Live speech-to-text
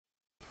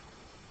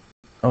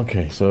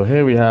Okay, so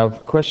here we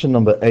have question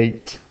number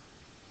 8,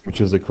 which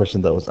is a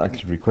question that was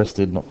actually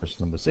requested, not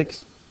question number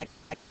 6,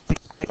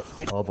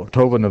 of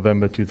October,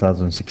 November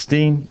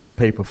 2016,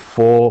 paper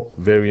 4,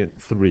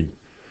 variant 3.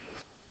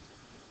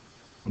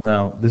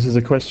 Now, this is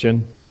a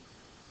question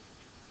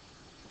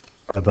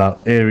about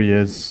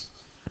areas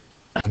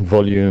and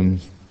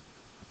volumes,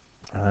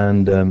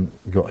 and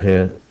we got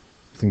here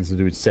things to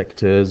do with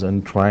sectors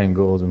and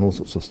triangles and all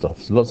sorts of stuff.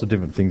 So lots of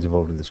different things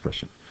involved in this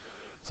question.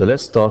 So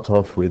let's start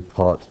off with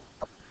part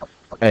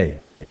A.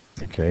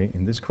 Okay,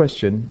 in this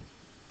question,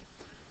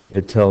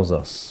 it tells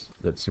us,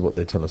 let's see what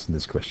they tell us in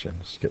this question.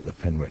 Let's get the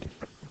pen ready.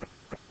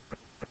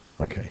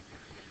 Okay.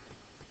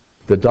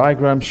 The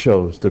diagram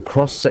shows the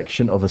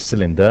cross-section of a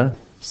cylinder,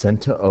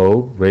 center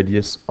O,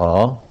 radius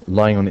R,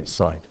 lying on its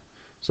side.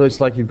 So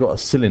it's like you've got a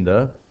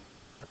cylinder,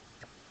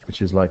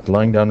 which is like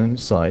lying down on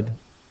its side.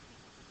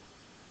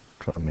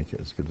 Try to make it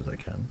as good as I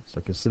can. It's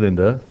like a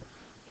cylinder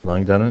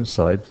lying down on its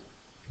side,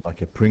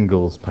 like a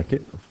Pringles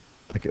packet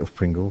of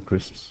Pringle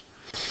crisps.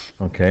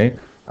 Okay,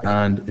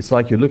 and it's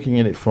like you're looking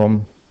at it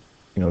from,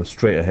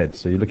 straight ahead.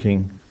 So you're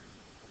looking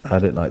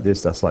at it like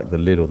this. That's like the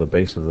lid or the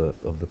base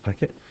of the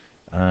packet,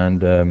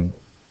 and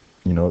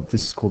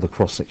this is called the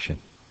cross section,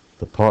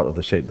 the part of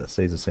the shape that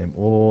stays the same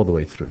all the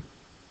way through.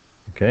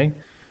 Okay,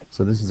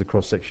 so this is the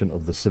cross section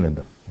of the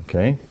cylinder.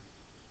 Okay.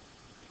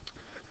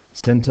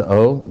 Center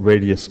O,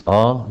 radius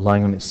R,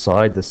 lying on its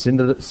side. The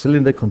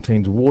cylinder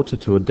contains water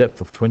to a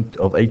depth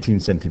of 18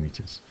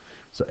 centimeters.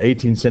 So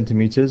 18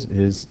 centimeters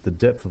is the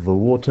depth of the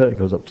water. It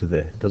goes up to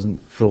there. It doesn't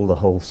fill the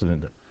whole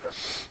cylinder.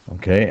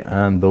 Okay,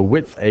 and the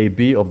width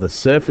AB of the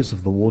surface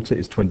of the water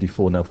is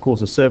 24. Now, of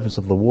course, the surface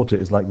of the water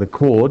is like the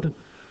chord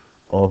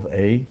of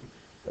a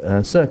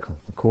circle.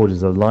 The chord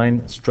is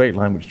a straight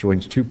line which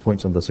joins 2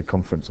 points on the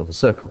circumference of a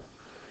circle.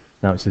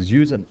 Now it says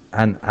use an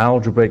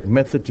algebraic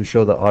method to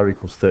show that R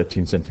equals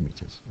 13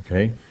 centimeters.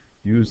 Okay,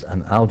 use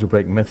an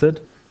algebraic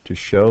method to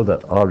show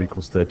that R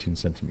equals 13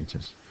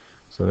 centimeters.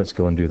 So let's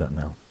go and do that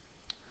now.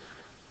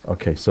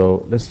 Okay,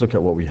 so let's look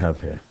at what we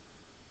have here.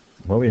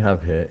 What we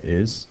have here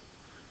is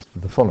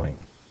the following.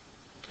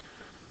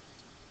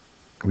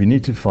 We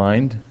need to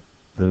find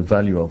the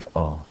value of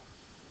R.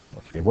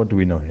 Okay, what do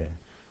we know here?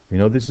 We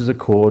know this is a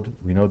chord.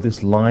 We know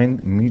this line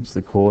meets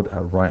the chord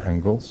at right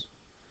angles.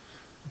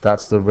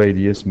 That's the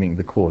radius meeting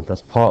the chord.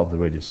 That's part of the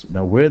radius.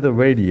 Now, where the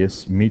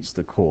radius meets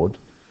the chord,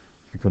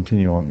 if you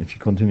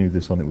continue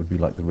this on, it would be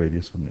like the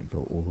radius, wouldn't it?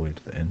 Go all the way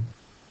to the end.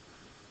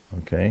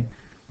 Okay.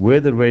 Where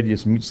the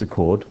radius meets the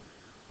chord,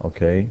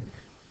 okay,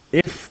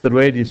 if the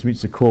radius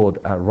meets the chord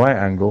at right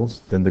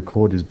angles, then the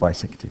chord is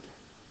bisected.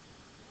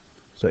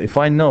 So if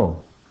I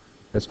know,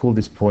 let's call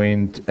this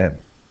point M.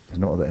 There's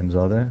no other M's,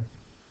 are there?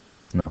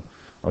 No.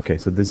 Okay,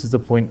 so this is the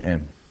point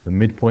M, the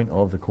midpoint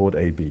of the chord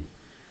AB.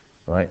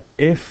 Right?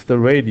 If the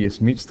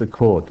radius meets the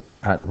chord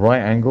at right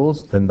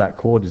angles, then that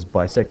chord is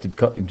bisected,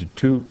 cut into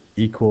 2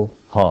 equal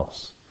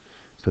halves.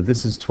 So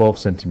this is 12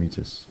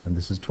 centimeters, and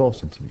this is 12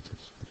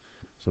 centimeters.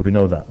 So we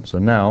know that. So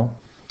now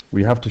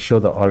we have to show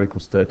that R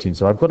equals 13.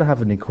 So I've got to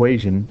have an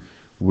equation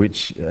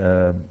which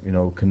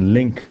can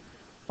link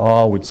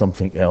R with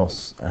something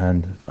else,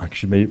 and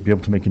actually be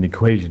able to make an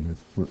equation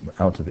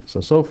out of it.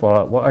 So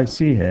far, what I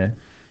see here,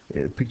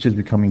 the picture is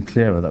becoming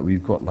clearer that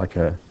we've got like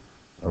a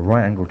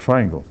right angle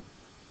triangle.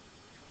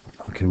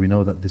 Okay, we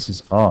know that this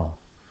is R.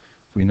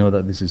 We know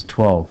that this is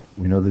 12.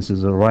 We know this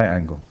is a right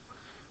angle.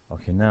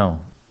 Okay,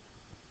 now,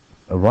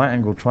 a right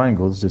angle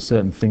triangles, there's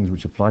certain things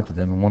which apply to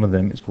them, and one of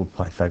them is called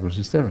Pythagoras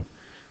Theorem.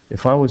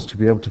 If I was to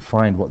be able to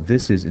find what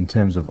this is in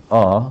terms of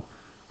R,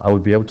 I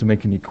would be able to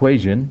make an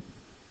equation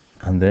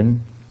and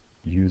then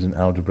use an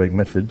algebraic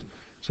method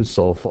to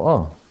solve for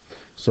R.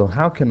 So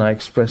how can I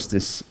express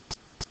this?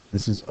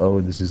 This is O,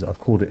 and this is, I've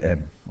called it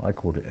M. I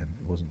called it M.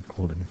 It wasn't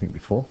called anything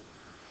before.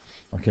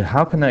 Okay,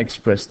 how can I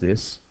express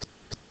this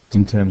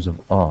in terms of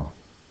R?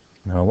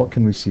 Now, what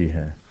can we see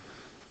here?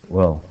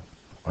 Well,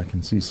 I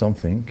can see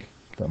something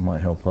that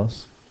might help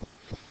us.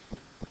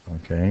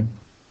 Okay,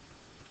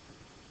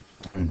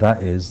 and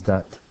that is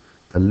that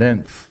the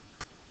length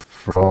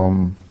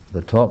from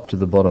the top to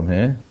the bottom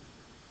here,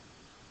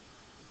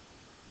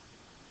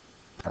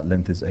 that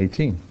length is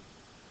 18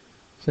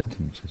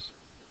 centimeters.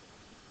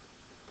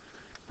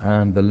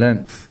 And the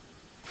length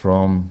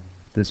from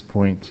this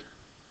point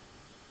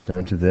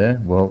down to there,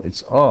 well,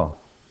 it's R,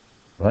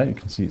 right? You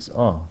can see it's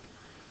R.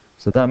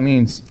 So that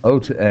means O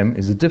to M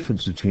is the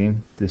difference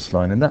between this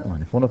line and that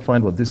line. If I want to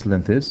find what this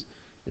length is,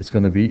 it's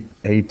going to be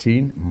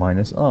 18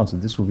 minus R. So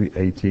this will be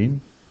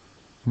 18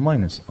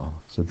 minus R.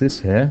 So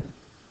this here,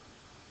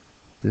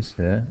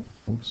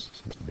 oops,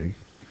 it's big,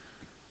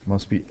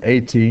 must be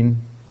 18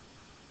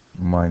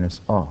 minus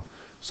R.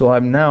 So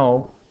I've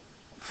now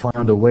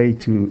found a way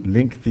to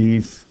link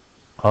these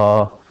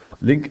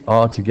link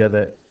R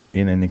together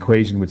in an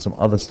equation with some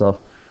other stuff,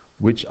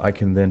 which I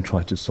can then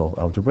try to solve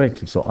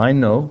algebraically. So I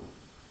know,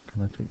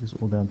 can I take this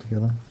all down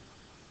together?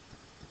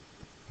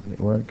 Will it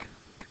work?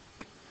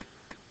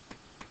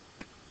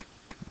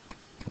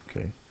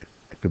 Okay,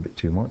 a bit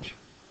too much.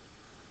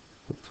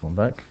 Put this one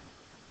back.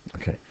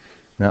 Okay,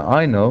 now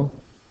I know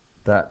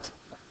that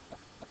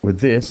with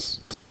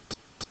this,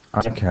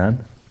 I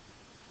can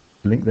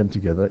link them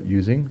together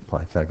using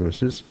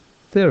Pythagoras'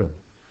 theorem.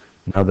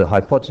 Now the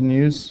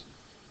hypotenuse,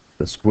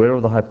 the square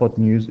of the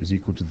hypotenuse is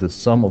equal to the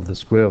sum of the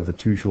square of the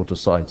two shorter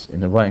sides.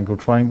 In a right angle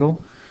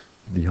triangle,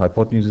 the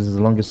hypotenuse is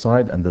the longest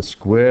side, and the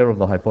square of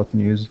the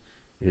hypotenuse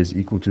is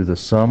equal to the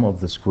sum of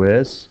the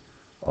squares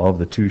of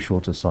the two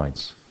shorter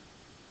sides.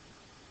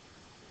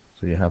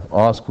 So you have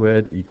r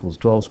squared equals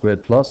 12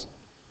 squared plus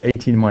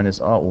 18 minus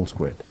r all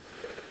squared.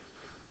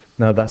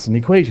 Now that's an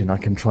equation. I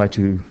can try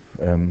to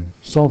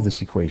solve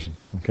this equation.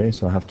 Okay,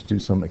 so I have to do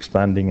some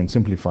expanding and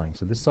simplifying.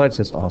 So this side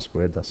says r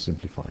squared, that's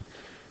simplifying.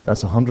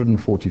 That's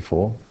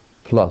 144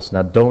 plus.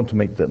 Now don't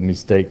make that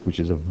mistake, which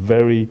is a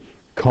very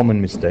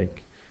common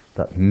mistake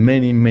that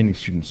many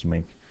students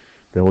make.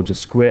 They will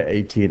just square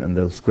 18 and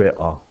they'll square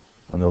r.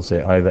 And they'll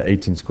say either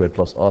 18 squared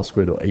plus r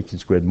squared or 18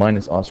 squared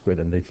minus r squared,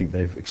 and they think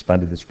they've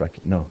expanded this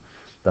bracket. No,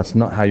 that's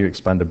not how you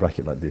expand a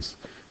bracket like this.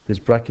 This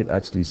bracket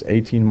actually is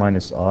 18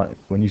 minus r.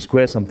 When you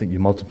square something, you're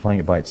multiplying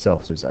it by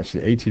itself. So it's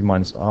actually 18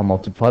 minus r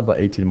multiplied by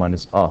 18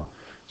 minus r.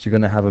 So you're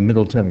going to have a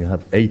middle term. You're going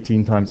to have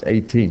 18 times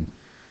 18.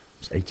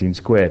 It's 18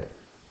 squared.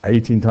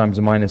 18 times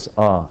minus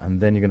r. And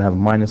then you're going to have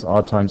minus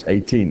r times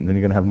 18. And then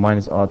you're going to have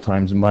minus r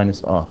times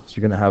minus r. So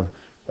you're going to have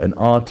an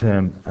r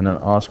term and an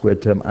r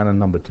squared term and a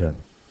number term.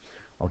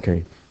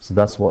 Okay, so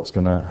that's what's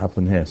going to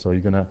happen here. So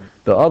you're going to,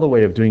 the other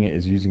way of doing it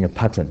is using a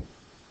pattern.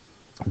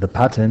 The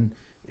pattern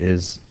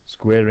is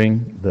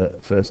squaring the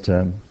first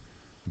term,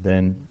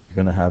 then you're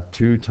going to have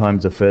 2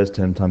 times the first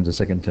term times the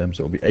second term,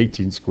 so it'll be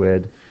 18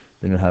 squared,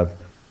 then you'll have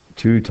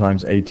 2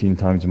 times 18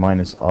 times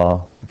minus r,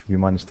 which will be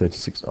minus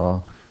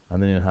 36r,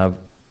 and then you'll have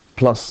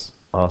plus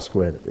r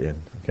squared at the end,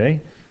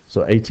 okay?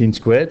 So 18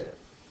 squared,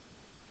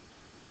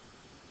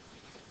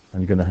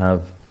 and you're going to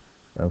have,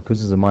 because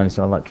there's a minus,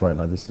 I like to write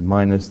like this, the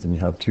minus, then you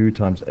have 2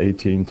 times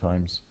 18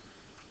 times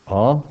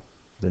r,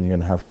 then you're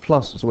going to have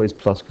plus. It's always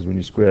plus because when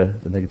you square,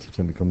 the negative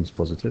term becomes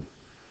positive,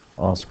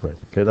 r squared.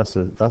 Okay,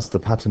 that's the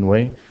pattern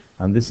way,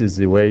 and this is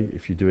the way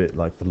if you do it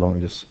like the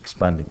long, just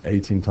expanding.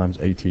 18 times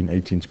 18,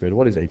 18 squared.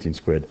 What is 18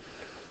 squared?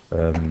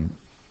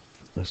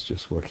 Let's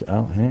just work it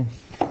out here.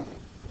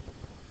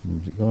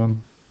 Move it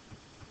on.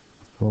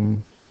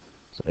 Boom.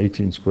 So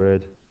 18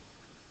 squared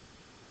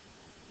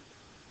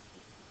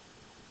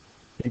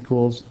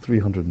equals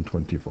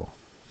 324.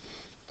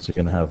 So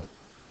you're going to have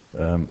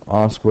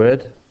r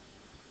squared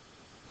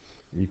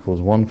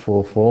equals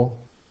 144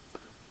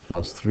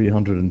 plus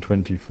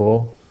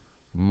 324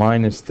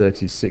 minus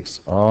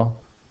 36r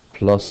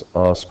plus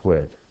r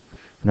squared.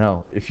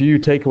 Now, if you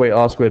take away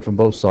r squared from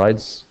both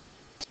sides,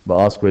 but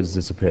r squareds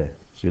disappear.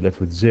 So you're left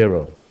with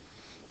 0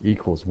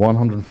 equals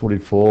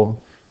 144,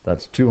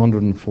 that's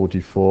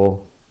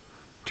 244,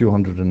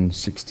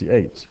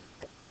 268.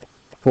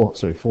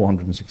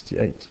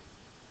 468.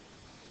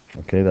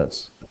 Okay,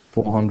 that's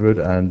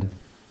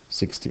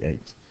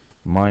 468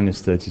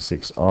 minus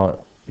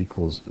 36r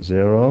equals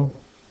 0.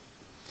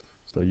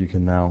 So you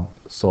can now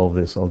solve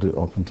this. I'll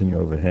continue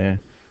over here.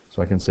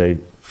 So I can say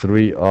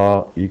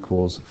 3r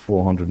equals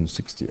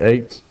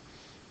 468.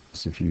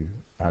 So if you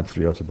add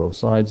 3r to both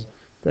sides,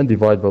 then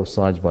divide both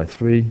sides by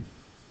 3.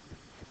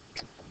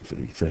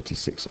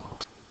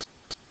 36r.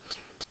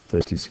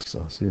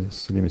 36r. See the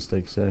silly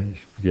mistakes there? You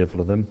should be careful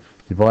of them.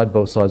 Divide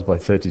both sides by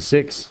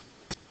 36.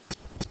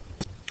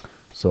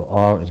 So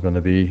r is going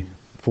to be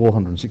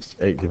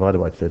 468 divided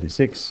by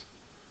 36.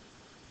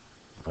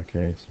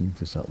 Okay, let's move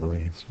this out of the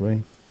way this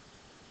way.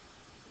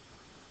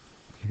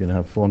 You're going to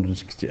have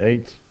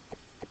 468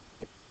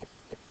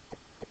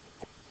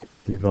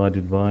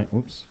 divided by,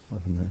 oops, what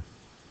happened there?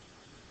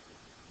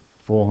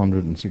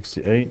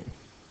 468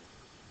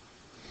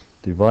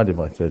 divided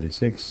by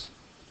 36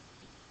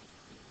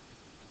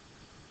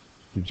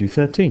 gives you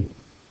 13,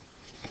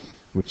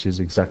 which is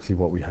exactly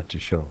what we had to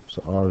show.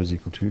 So r is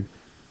equal to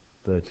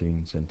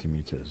 13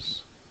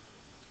 centimeters.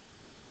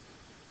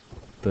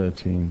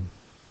 13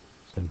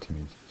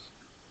 centimeters.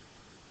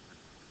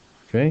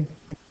 Okay?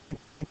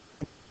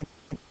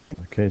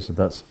 Okay, so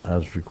that's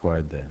as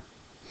required there.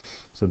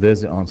 So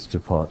there's the answer to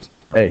part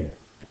A.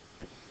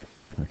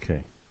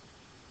 Okay.